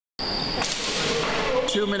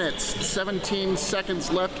2 minutes, 17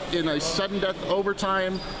 seconds left in a sudden death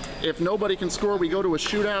overtime. If nobody can score, we go to a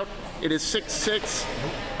shootout. It is 6-6.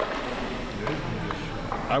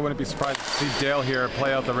 I wouldn't be surprised to see Dale here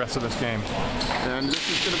play out the rest of this game. And this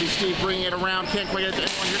is going to be Steve bringing it around. Can't quite get it to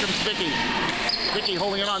anyone. Here comes Vicky. Vicky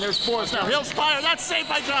holding it on. There's Boris now. He'll fire. That's saved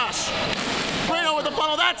by Josh. Reno with the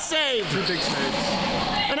funnel. That's saved. 2 big saves.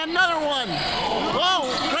 And another one. Whoa,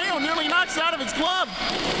 Reno nearly knocks it out of his glove.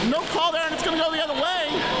 No call there, and it's going to go the other way.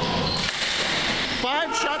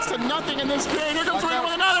 5 shots to nothing in this period. Here comes Reno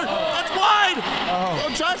with another. That's wide. Oh,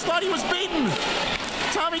 Josh thought he was beaten.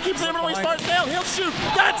 Tommy keeps it in away as far as Dale. He'll shoot.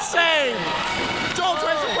 That's saved. Joel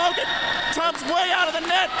tries to poke it. Tom's way out of the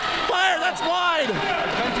net. Fire. That's wide.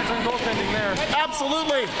 Adventures in goaltending there.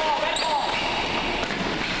 Absolutely.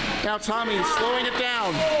 Now Tommy slowing it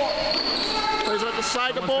down. Plays it at the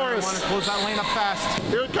side to Boris. Want to close that lane up fast.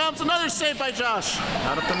 Here it comes. Another save by Josh.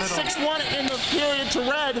 Out up the middle. 6-1 in the period to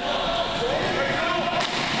Red.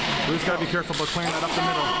 Blue's got to be careful about clearing that up the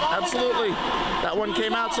middle. Absolutely. That one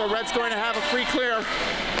came out, so Red's going to have a free clear.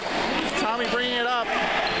 Tommy bringing it up.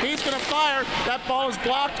 He's going to fire. That ball is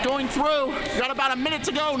blocked, going through. Got about a minute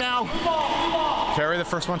to go now. Carry the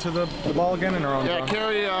first one to the ball again in her own zone.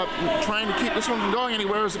 Carey trying to keep this one from going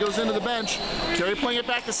anywhere as it goes into the bench. Carey playing it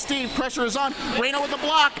back to Steve. Pressure is on. Reno with the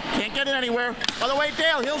block. Can't get it anywhere. By the way,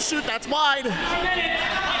 Dale, he'll shoot. That's wide.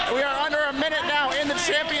 We are under a minute now in the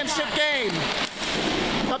championship game.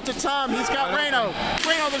 Up to Tom. He's got Reno.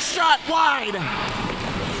 Reno, the shot wide.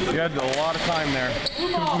 You had a lot of time there.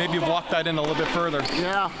 Maybe walk that in a little bit further.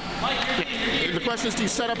 Yeah. The question is, do you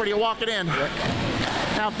set up or do you walk it in?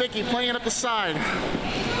 Now Vicky playing it up the side.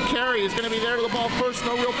 Carey is going to be there to the ball first.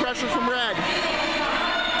 No real pressure from Red.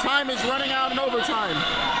 Time is running out in overtime.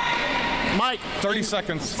 Mike. 30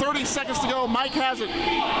 seconds. 30 seconds to go. Mike has it.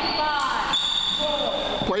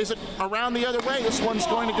 Plays it around the other way. This one's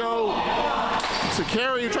going to go to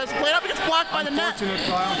Carey, who tries to play it up. It gets blocked by the net.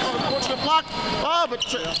 Unfortunate block. Oh, but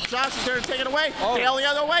Josh is there to take it away. Dale the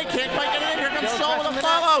other way. Can't quite get it in. Here comes Joel with a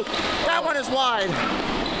follow. That one is wide.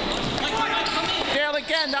 Dale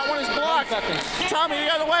again. That one is blocked. Tommy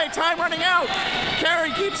the other way. Time running out.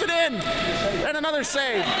 Carey keeps it in. And another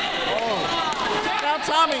save. Now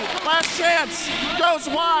Tommy, last chance, goes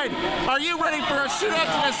wide. Are you ready for a shootout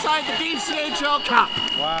to decide the DCHL Cup?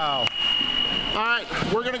 Wow. All right,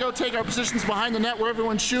 we're going to go take our positions behind the net where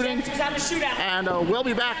everyone's shooting. And we'll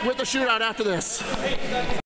be back with the shootout after this.